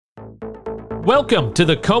Welcome to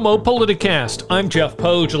the Como Politicast. I'm Jeff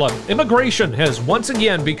Pogela. Immigration has once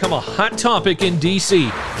again become a hot topic in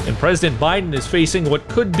D.C., and President Biden is facing what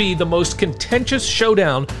could be the most contentious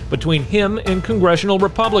showdown between him and congressional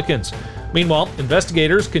Republicans. Meanwhile,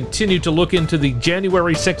 investigators continue to look into the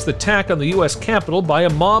January 6th attack on the U.S. Capitol by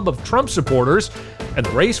a mob of Trump supporters, and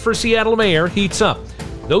the race for Seattle mayor heats up.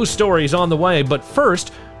 Those stories on the way, but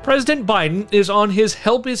first, President Biden is on his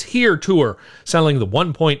Help Is Here tour, selling the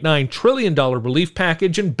 $1.9 trillion relief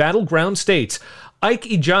package in battleground states. Ike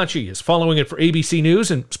Ejiochi is following it for ABC News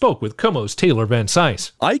and spoke with Como's Taylor Van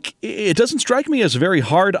Cise. Ike, it doesn't strike me as a very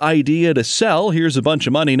hard idea to sell. Here's a bunch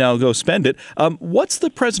of money, now go spend it. What's the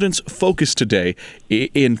president's focus today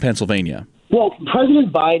in Pennsylvania? Well,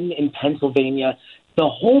 President Biden in Pennsylvania, the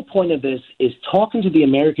whole point of this is talking to the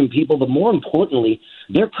American people, but more importantly,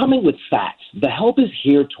 they're coming with facts. The Help Is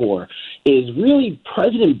Here tour is really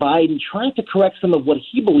President Biden trying to correct some of what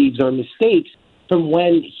he believes are mistakes from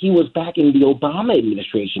when he was back in the Obama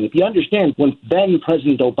administration. If you understand, when then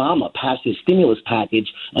President Obama passed his stimulus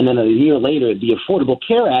package and then a year later the Affordable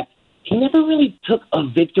Care Act, he never really took a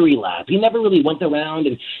victory lap. He never really went around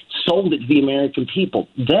and sold it to the American people.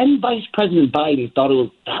 Then Vice President Biden thought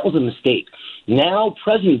that was a mistake. Now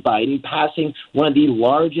President Biden, passing one of the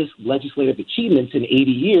largest legislative achievements in 80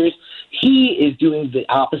 years, he is doing the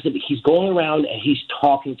opposite. He's going around and he's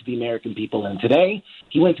talking to the American people. And today,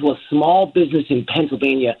 he went to a small business in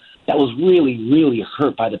Pennsylvania that was really, really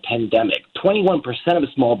hurt by the pandemic. 21% of the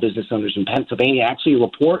small business owners in Pennsylvania actually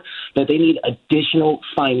report that they need additional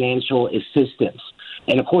financial assistance.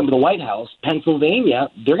 And according to the White House, Pennsylvania,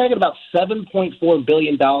 they're going to get about $7.4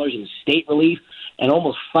 billion in state relief and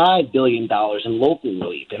almost $5 billion in local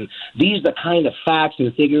relief. And these are the kind of facts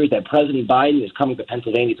and figures that President Biden is coming to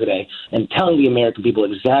Pennsylvania today and telling the American people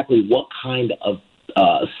exactly what kind of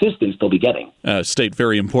assistance they'll be getting. State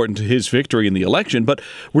very important to his victory in the election, but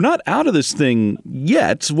we're not out of this thing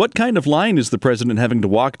yet. What kind of line is the president having to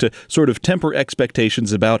walk to sort of temper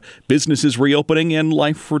expectations about businesses reopening and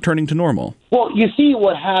life returning to normal? Well, you see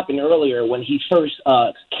what happened earlier when he first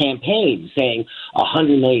campaigned, saying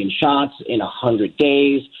 100 million shots in 100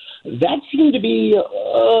 days. That seemed to be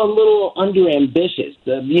a little underambitious.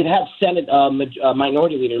 You'd have Senate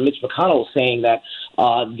Minority Leader Mitch McConnell saying that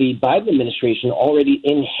the Biden administration already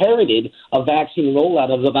inherited a vaccine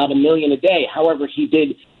rollout of about 1 million a day. However, he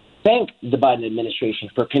did thank the Biden administration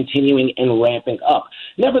for continuing and ramping up.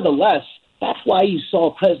 Nevertheless, that's why you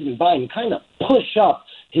saw President Biden kind of push up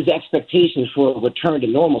his expectations for a return to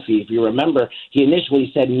normalcy. If you remember, he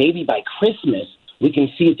initially said maybe by Christmas we can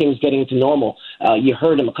see things getting to normal. You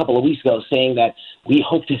heard him a couple of weeks ago saying that we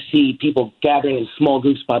hope to see people gathering in small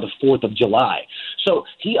groups by the 4th of July. So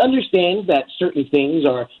he understands that certain things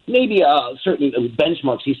are maybe certain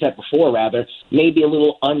benchmarks he set before, rather, maybe a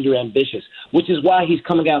little underambitious, which is why he's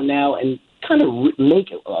coming out now and kind of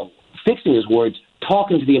fixing his words,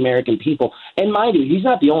 talking to the American people. And mind you, he's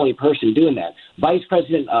not the only person doing that. Vice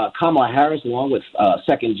President Kamala Harris, along with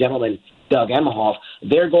Second Gentleman Doug Emhoff,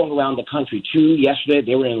 they're going around the country too. Yesterday,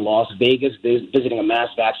 they were in Las Vegas visiting a mass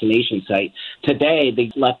vaccination site. Today, they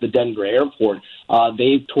left the Denver airport.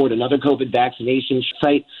 They toured another COVID vaccination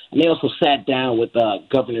site, and they also sat down with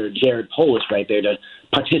Governor Jared Polis right there to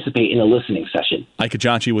participate in a listening session. Ike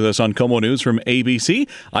Ejiochi with us on Como News from ABC.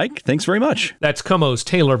 Ike, thanks very much. That's Como's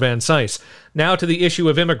Taylor Van Cise. Now to the issue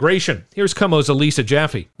of immigration. Here's Como's Elisa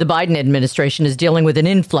Jaffe. The Biden administration is dealing with an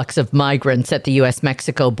influx of migrants at the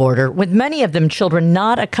U.S.-Mexico border, with many of them children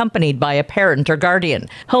not accompanied by a parent or guardian.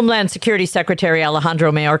 Homeland Security Secretary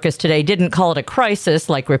Alejandro Mayorkas today didn't call it a crisis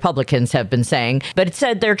like Republicans have been saying, but it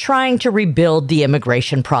said they're trying to rebuild the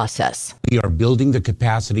immigration process. We are building the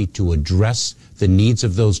capacity to address the needs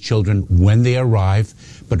of those children when they arrive,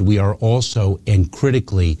 but we are also and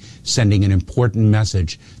critically sending an important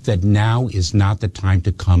message that now is not the time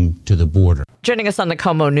to come to the border. Joining us on the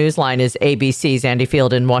Como Newsline is ABC's Andy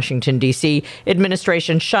Field in Washington, D.C.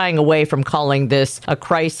 Administration shying away from calling this a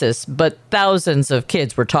crisis, but thousands of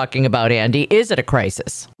kids were talking about, Andy. Is it a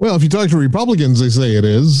crisis? Well, if you talk to Republicans, they say it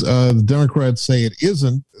is. The Democrats say it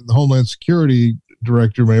isn't. The Homeland Security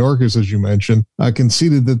Director Mayorkas, as you mentioned,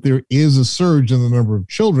 conceded that there is a surge in the number of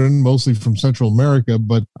children, mostly from Central America,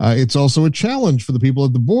 but it's also a challenge for the people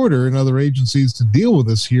at the border and other agencies to deal with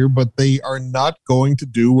this here, but they are not going to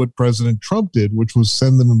do what President Trump did, which was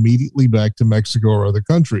send them immediately back to Mexico or other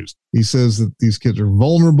countries. He says that these kids are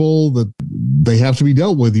vulnerable, that they have to be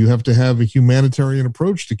dealt with. You have to have a humanitarian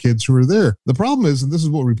approach to kids who are there. The problem is, and this is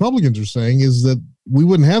what Republicans are saying, is that we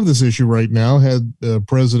wouldn't have this issue right now had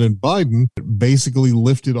President Biden basically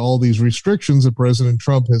lifted all these restrictions that President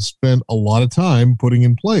Trump has spent a lot of time putting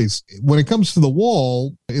in place. When it comes to the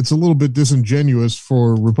wall, it's a little bit disingenuous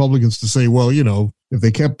for Republicans to say, well, you know, if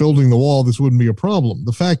they kept building the wall, this wouldn't be a problem.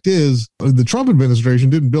 The fact is, the Trump administration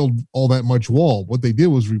didn't build all that much wall. What they did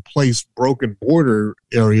was replace broken border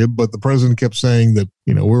area, but the president kept saying that,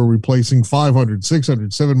 you know, we're replacing 500,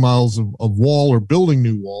 600, 7 miles of wall or building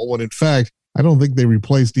new wall, when in fact, I don't think they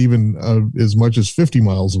replaced even as much as 50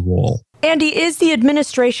 miles of wall. Andy, is the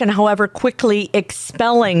administration, however, quickly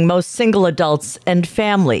expelling most single adults and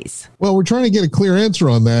families? Well, we're trying to get a clear answer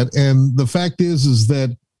on that. And the fact is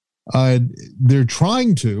that they're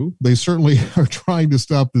trying to. They certainly are trying to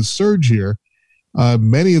stop this surge here.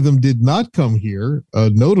 Many of them did not come here,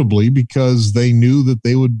 notably because they knew that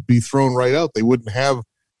they would be thrown right out. They wouldn't have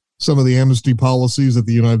some of the amnesty policies that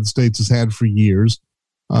the United States has had for years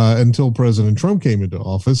until President Trump came into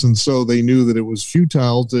office. And so they knew that it was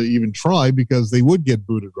futile to even try because they would get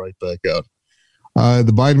booted right back out.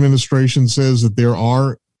 The Biden administration says that there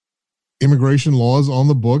are immigration laws on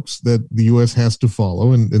the books that the U.S. has to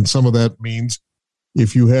follow. And some of that means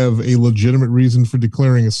if you have a legitimate reason for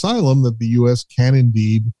declaring asylum, that the U.S. can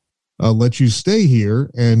indeed let you stay here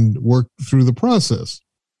and work through the process.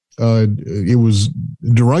 It was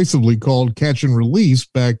derisively called catch and release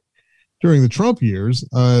back during the Trump years.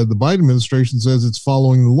 The Biden administration says it's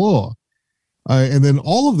following the law. And then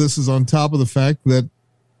all of this is on top of the fact that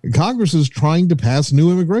Congress is trying to pass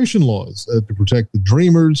new immigration laws to protect the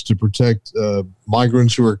dreamers, to protect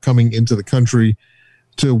migrants who are coming into the country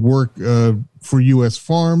to work for U.S.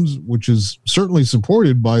 farms, which is certainly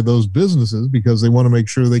supported by those businesses because they want to make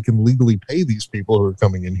sure they can legally pay these people who are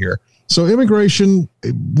coming in here. So immigration,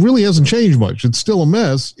 it really hasn't changed much. It's still a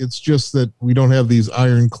mess. It's just that we don't have these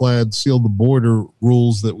ironclad seal the border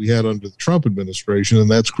rules that we had under the Trump administration,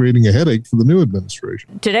 and that's creating a headache for the new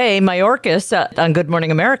administration. Today, Mayorkas on Good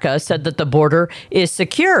Morning America said that the border is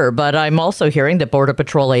secure, but I'm also hearing that Border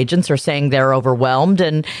Patrol agents are saying they're overwhelmed.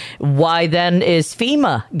 And why then is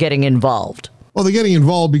FEMA getting involved? Well, they're getting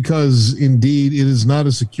involved because, indeed, it is not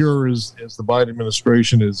as secure as the Biden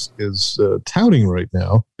administration is touting right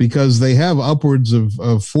now, because they have upwards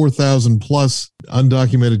of 4,000 plus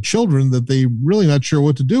undocumented children that they're really not sure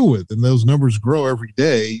what to do with. And those numbers grow every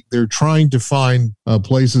day. They're trying to find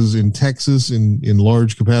places in Texas in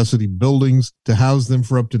large capacity buildings to house them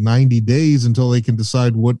for up to 90 days until they can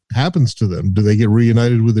decide what happens to them. Do they get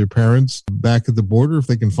reunited with their parents back at the border if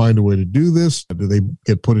they can find a way to do this? Do they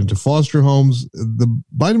get put into foster homes? The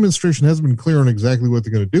Biden administration hasn't been clear on exactly what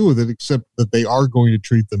they're going to do with it, except that they are going to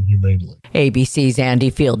treat them humanely. ABC's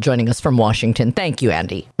Andy Field joining us from Washington. Thank you,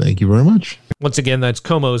 Andy. Thank you very much. Once again, that's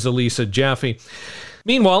KOMO's Elisa Jaffe.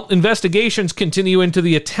 Meanwhile, investigations continue into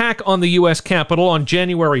the attack on the U.S. Capitol on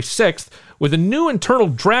January 6th, with a new internal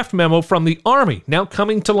draft memo from the Army now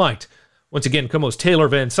coming to light. Once again, KOMO's Taylor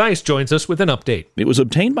Van Cise joins us with an update. It was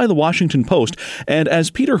obtained by the Washington Post, and as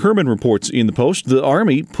Peter Herman reports in the Post, the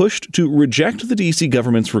Army pushed to reject the D.C.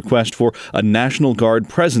 government's request for a National Guard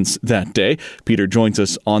presence that day. Peter joins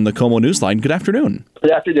us on the KOMO Newsline. Good afternoon.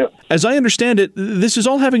 Good afternoon. As I understand it, this is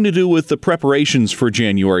all having to do with the preparations for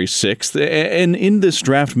January 6th. And in this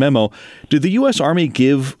draft memo, did the U.S. Army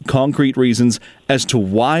give concrete reasons as to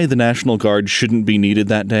why the National Guard shouldn't be needed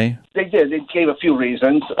that day? They did. They gave a few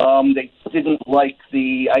reasons. They didn't like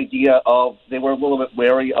the idea of, they were a little bit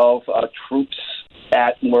wary of troops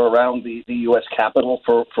at or around the U.S. Capitol,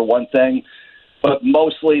 for one thing. But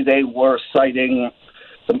mostly they were citing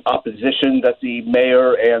some opposition that the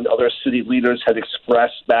mayor and other city leaders had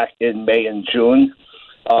expressed back in May and June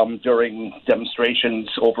during demonstrations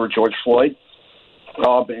over George Floyd,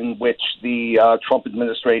 in which the Trump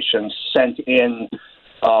administration sent in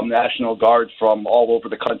National Guard from all over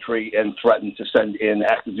the country and threatened to send in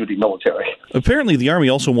active duty military. Apparently, the Army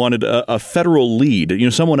also wanted a federal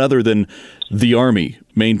lead, someone other than the Army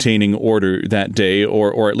maintaining order that day,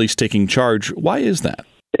 or at least taking charge. Why is that?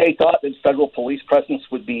 They thought that federal police presence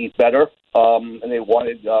would be better, and they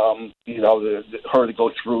wanted, her to go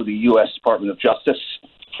through the U.S. Department of Justice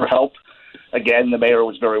for help. Again, the mayor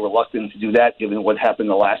was very reluctant to do that, given what happened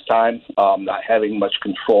the last time, not having much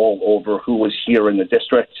control over who was here in the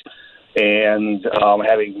district, and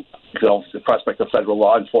having the prospect of federal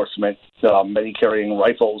law enforcement, many carrying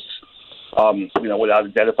rifles, without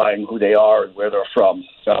identifying who they are and where they're from,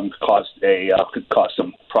 could cause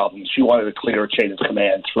some problems. She wanted a clear chain of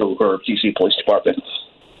command through her D.C. Police Department.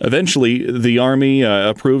 Eventually, the Army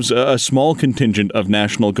approves a small contingent of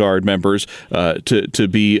National Guard members to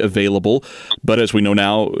be available. But as we know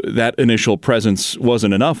now, that initial presence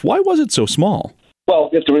wasn't enough. Why was it so small? Well,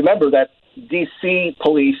 you have to remember that D.C.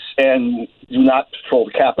 police and do not patrol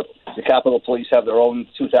the Capitol. The Capitol Police have their own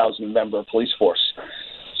 2,000-member police force.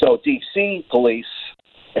 So D.C. police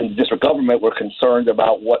and the district government were concerned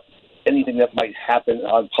about anything that might happen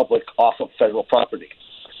on public off of federal property.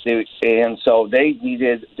 And so they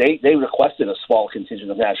requested a small contingent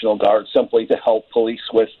of National Guard simply to help police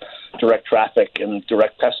with direct traffic and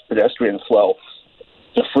direct pedestrian flow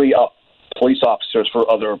to free up police officers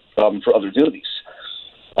for other duties.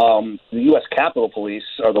 The U.S. Capitol Police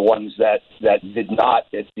are the ones that did not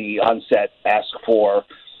at the onset ask for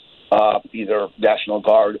either National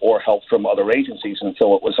Guard or help from other agencies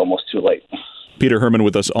until it was almost too late. Peter Herman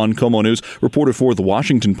with us on KOMO News, reporter for The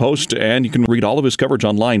Washington Post, and you can read all of his coverage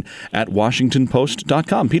online at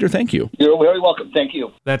WashingtonPost.com. Peter, thank you. You're very welcome. Thank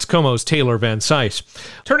you. That's KOMO's Taylor Van Cise.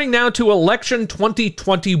 Turning now to election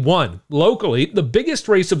 2021. Locally, the biggest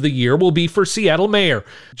race of the year will be for Seattle mayor.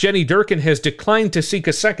 Jenny Durkan has declined to seek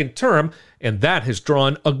a second term, and that has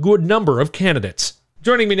drawn a good number of candidates.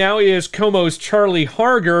 Joining me now is KOMO's Charlie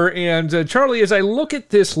Harger. And Charlie, as I look at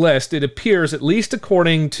this list, it appears, at least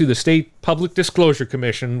according to the State Public Disclosure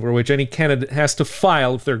Commission, for which any candidate has to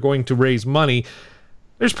file if they're going to raise money,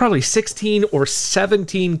 there's probably 16 or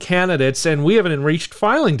 17 candidates, and we haven't reached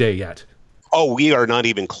filing day yet. Oh, we are not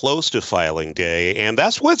even close to filing day. And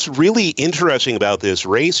that's what's really interesting about this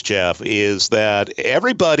race, Jeff, is that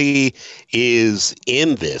everybody is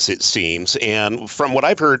in this, it seems. And from what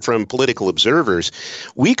I've heard from political observers,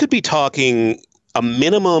 we could be talking a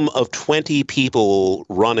minimum of 20 people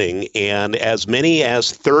running and as many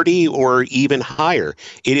as 30 or even higher.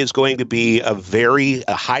 It is going to be a very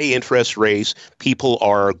high interest race. People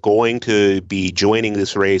are going to be joining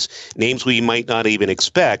this race. Names we might not even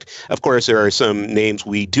expect. Of course, there are some names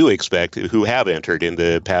we do expect who have entered in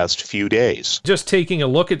the past few days. Just taking a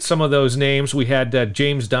look at some of those names, we had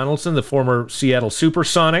James Donaldson, the former Seattle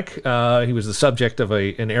Supersonic. He was the subject of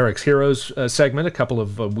an Eric's Heroes segment a couple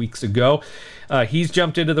of weeks ago. He's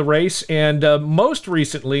jumped into the race, and most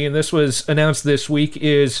recently, and this was announced this week,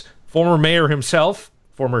 is former mayor himself,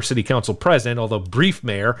 former city council president, although brief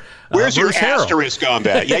mayor. Where's Bruce your Harrell. asterisk on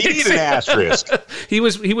that? Yeah, you need an asterisk. He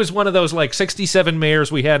was one of those like 67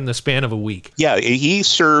 mayors we had in the span of a week. Yeah, he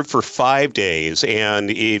served for 5 days.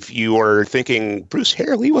 And if you are thinking, Bruce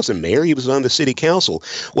Harrell, he wasn't mayor, he was on the city council.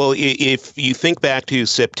 Well, if you think back to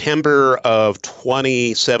September of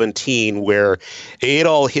 2017, where it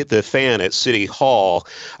all hit the fan at City Hall,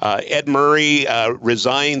 Ed Murray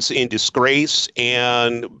resigns in disgrace,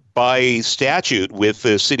 and by statute with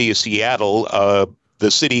the city of Seattle,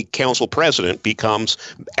 the city council president becomes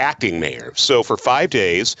acting mayor. So for 5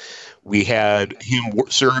 days, we had him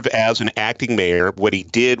serve as an acting mayor. What he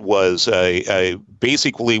did was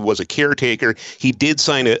basically was a caretaker. He did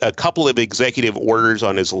sign a couple of executive orders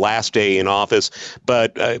on his last day in office,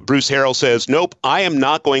 but Bruce Harrell says, nope, I am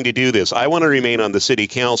not going to do this. I want to remain on the city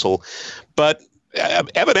council. But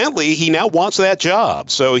evidently, he now wants that job.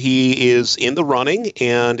 So he is in the running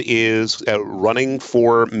and is running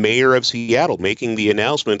for mayor of Seattle, making the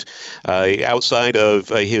announcement outside of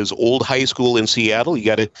his old high school in Seattle. You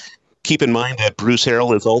got to keep in mind that Bruce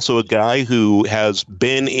Harrell is also a guy who has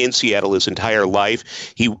been in Seattle his entire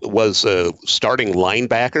life. He was a starting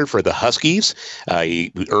linebacker for the Huskies.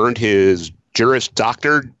 He earned his Juris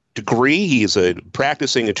Doctor degree. He's a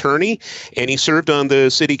practicing attorney, and he served on the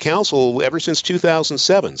city council ever since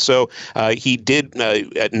 2007. So he did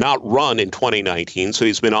not run in 2019, so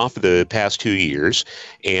he's been off for the past 2 years.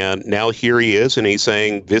 And now here he is, and he's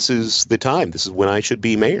saying, this is the time. This is when I should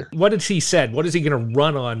be mayor. What has he said? What is he going to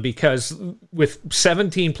run on? Because with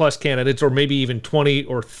 17 plus candidates, or maybe even 20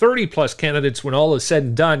 or 30 plus candidates, when all is said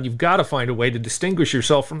and done, you've got to find a way to distinguish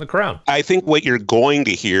yourself from the crowd. I think what you're going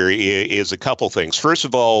to hear is a couple things. First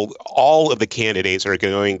of all of the candidates are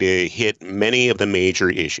going to hit many of the major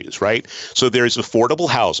issues, right? So there's affordable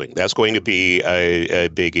housing. That's going to be a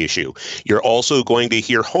big issue. You're also going to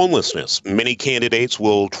hear homelessness. Many candidates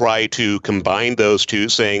will try to combine those two,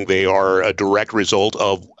 saying they are a direct result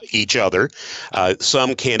of each other.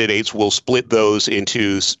 Some candidates will split those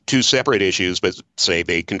into two separate issues, but say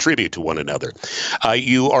they contribute to one another.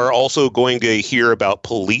 You are also going to hear about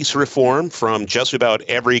police reform from just about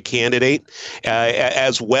every candidate,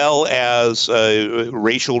 as well as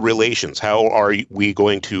racial relations. How are we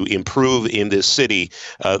going to improve in this city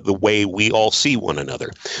the way we all see one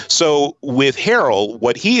another? So with Harrell,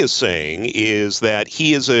 what he is saying is that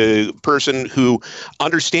he is a person who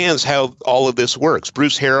understands how all of this works.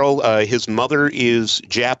 Bruce Harrell, his mother is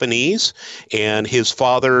Japanese and his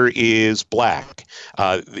father is black.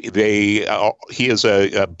 He is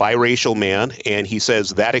a biracial man, and he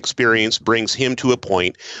says that experience brings him to a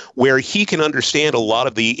point where he can understand a lot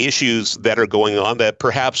of the the issues that are going on that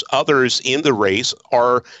perhaps others in the race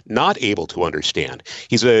are not able to understand.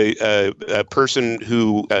 He's a person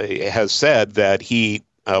who has said that he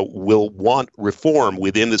will want reform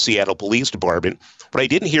within the Seattle Police Department. But I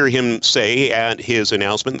didn't hear him say at his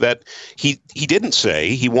announcement that he didn't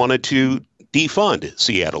say he wanted to defund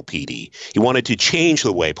Seattle PD. He wanted to change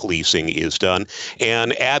the way policing is done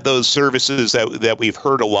and add those services that we've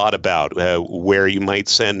heard a lot about, where you might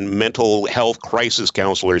send mental health crisis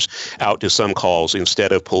counselors out to some calls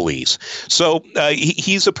instead of police. So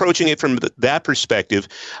he's approaching it from that perspective.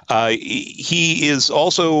 He is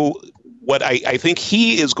also what I think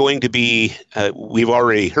he is going to be, we've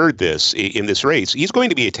already heard this in this race, he's going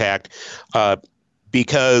to be attacked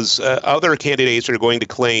because other candidates are going to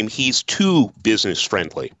claim he's too business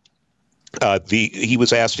friendly. He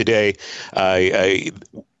was asked today,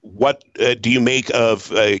 what do you make of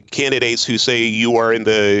candidates who say you are in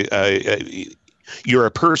the you're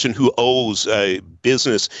a person who owes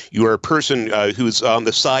business. You are a person who's on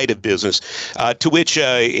the side of business. To which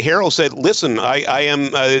Harrell said, listen, I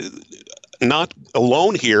am not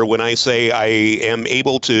alone here when I say I am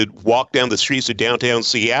able to walk down the streets of downtown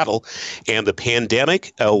Seattle, and the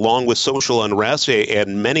pandemic, along with social unrest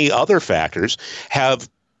and many other factors, have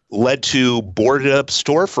led to boarded up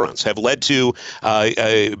storefronts, have led to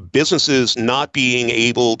businesses not being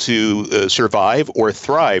able to survive or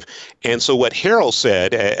thrive. And so what Harrell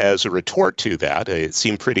said as a retort to that, it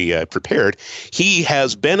seemed pretty prepared, he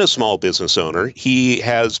has been a small business owner, he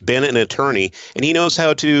has been an attorney, and he knows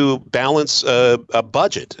how to balance a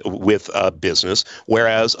budget with a business,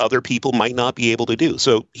 whereas other people might not be able to do.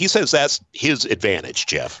 So he says that's his advantage,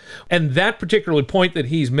 Jeff. And that particular point that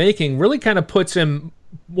he's making really kind of puts him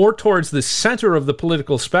more towards the center of the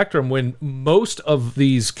political spectrum, when most of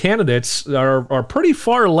these candidates are pretty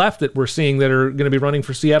far left that we're seeing that are going to be running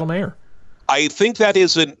for Seattle mayor. I think that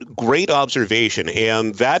is a great observation,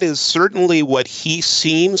 and that is certainly what he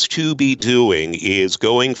seems to be doing, is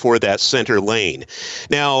going for that center lane.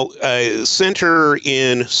 Now, center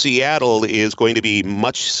in Seattle is going to be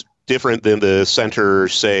much different than the center,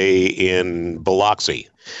 say, in Biloxi.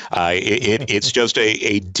 It's just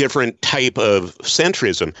a different type of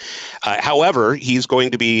centrism. However, he's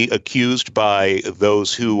going to be accused by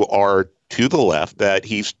those who are to the left that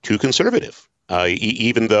he's too conservative,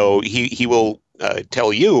 even though he will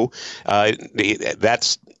tell you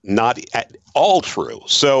that's not at all true.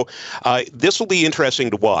 So this will be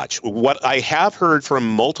interesting to watch. What I have heard from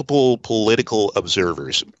multiple political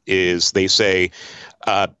observers is they say,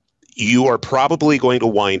 you are probably going to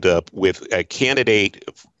wind up with a candidate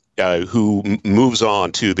who moves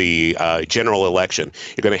on to the general election.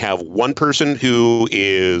 You're going to have one person who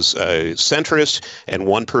is centrist and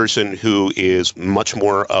one person who is much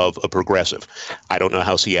more of a progressive. I don't know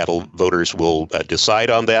how Seattle voters will decide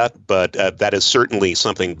on that, but that is certainly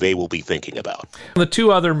something they will be thinking about. The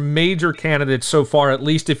two other major candidates so far, at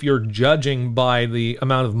least if you're judging by the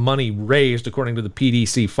amount of money raised according to the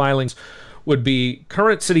PDC filings, would be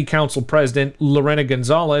current city council president Lorena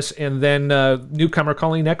Gonzalez and then newcomer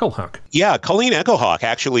Colleen Echohawk. Yeah, Colleen Echohawk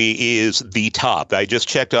actually is the top. I just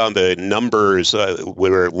checked on the numbers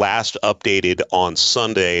were last updated on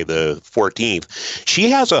Sunday, the 14th. She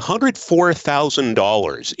has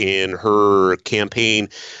 $104,000 in her campaign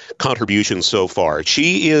contributions so far.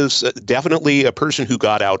 She is definitely a person who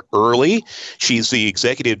got out early. She's the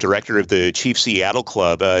executive director of the Chief Seattle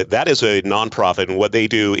Club. That is a nonprofit, and what they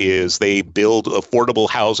do is they build affordable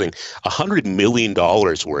housing, $100 million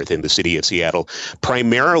worth in the city of Seattle,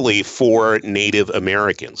 primarily for Native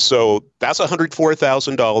Americans. So that's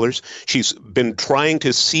 $104,000. She's been trying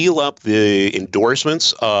to seal up the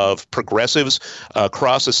endorsements of progressives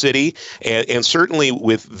across the city, and certainly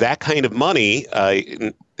with that kind of money,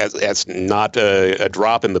 that's not a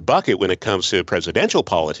drop in the bucket when it comes to presidential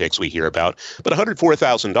politics we hear about, but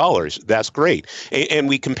 $104,000, that's great. And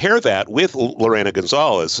we compare that with Lorena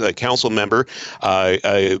Gonzalez, a council member,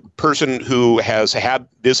 a person who has had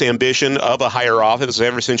this ambition of a higher office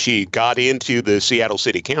ever since she got into the Seattle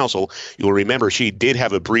City Council. You'll remember she did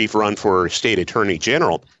have a brief run for state attorney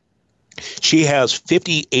general. She has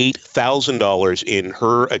 $58,000 in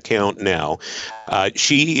her account now.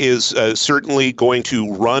 She is certainly going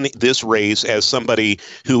to run this race as somebody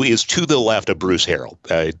who is to the left of Bruce Harrell.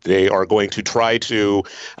 They are going to try to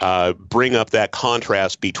bring up that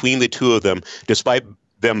contrast between the two of them, despite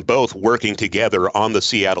them both working together on the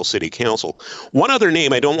Seattle City Council. One other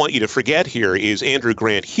name I don't want you to forget here is Andrew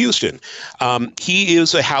Grant Houston. He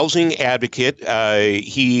is a housing advocate.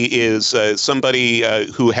 He is somebody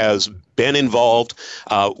who has been involved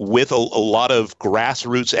with a lot of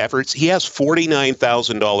grassroots efforts. He has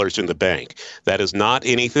 $49,000 in the bank. That is not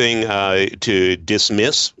anything to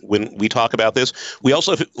dismiss when we talk about this. We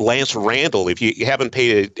also have Lance Randall. If you haven't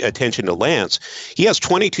paid attention to Lance, he has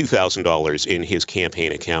 $22,000 in his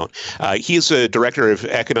campaign account. He is a director of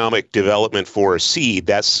economic development for SEED.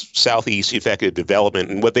 That's Southeast Effective Development.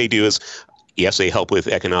 And what they do is, yes, they help with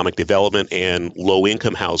economic development and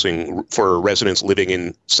low-income housing for residents living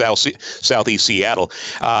in Southeast Seattle.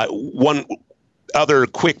 One other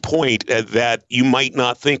quick point that you might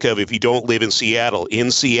not think of if you don't live in Seattle.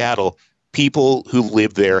 In Seattle, people who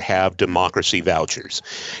live there have democracy vouchers.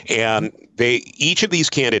 And each of these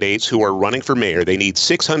candidates who are running for mayor, they need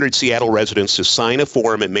 600 Seattle residents to sign a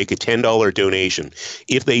form and make a $10 donation.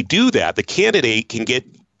 If they do that, the candidate can get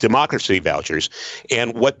democracy vouchers.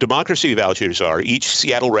 And what democracy vouchers are, each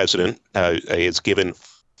Seattle resident is given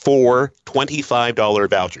 4 $25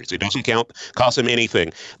 vouchers. It doesn't cost them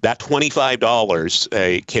anything. That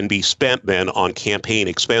 $25 can be spent then on campaign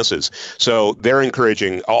expenses. So they're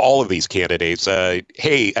encouraging all of these candidates,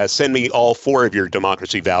 send me all 4 of your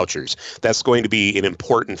democracy vouchers. That's going to be an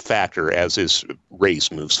important factor as this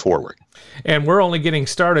race moves forward. And we're only getting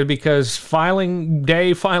started because filing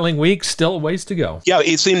week, still a ways to go. Yeah,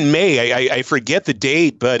 it's in May. I forget the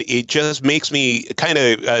date, but it just makes me kind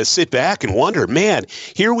of sit back and wonder, man,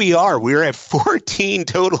 here we are. We're at 14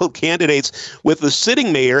 total candidates with the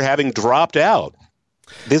sitting mayor having dropped out.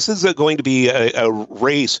 This is going to be a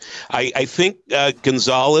race. I think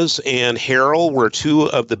Gonzalez and Harrell were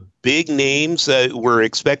 2 of the big names that were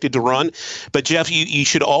expected to run. But, Jeff, you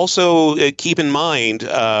should also keep in mind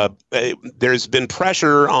there's been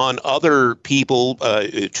pressure on other people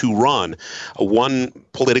to run. One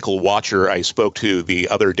political watcher I spoke to the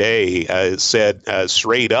other day said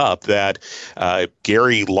straight up that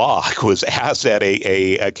Gary Locke was asked at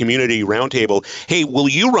a community roundtable, hey, will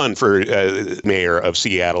you run for mayor of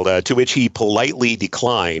Seattle? To which he politely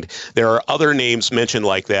declined. There are other names mentioned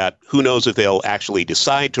like that. Who knows if they'll actually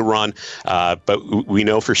decide to run, but we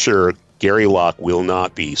know for sure Gary Locke will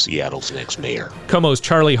not be Seattle's next mayor. KOMO's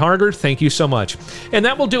Charlie Harger, thank you so much. And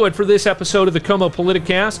that will do it for this episode of the KOMO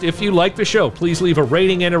Politicast. If you like the show, please leave a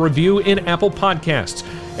rating and a review in Apple Podcasts.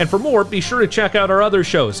 And for more, be sure to check out our other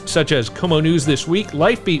shows, such as KOMO News This Week,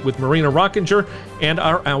 Life Beat with Marina Rockinger, and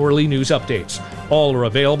our hourly news updates. All are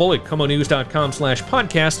available at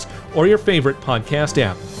komonews.com/podcasts or your favorite podcast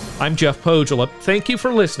app. I'm Jeff Pogula. Thank you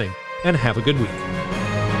for listening, and have a good week.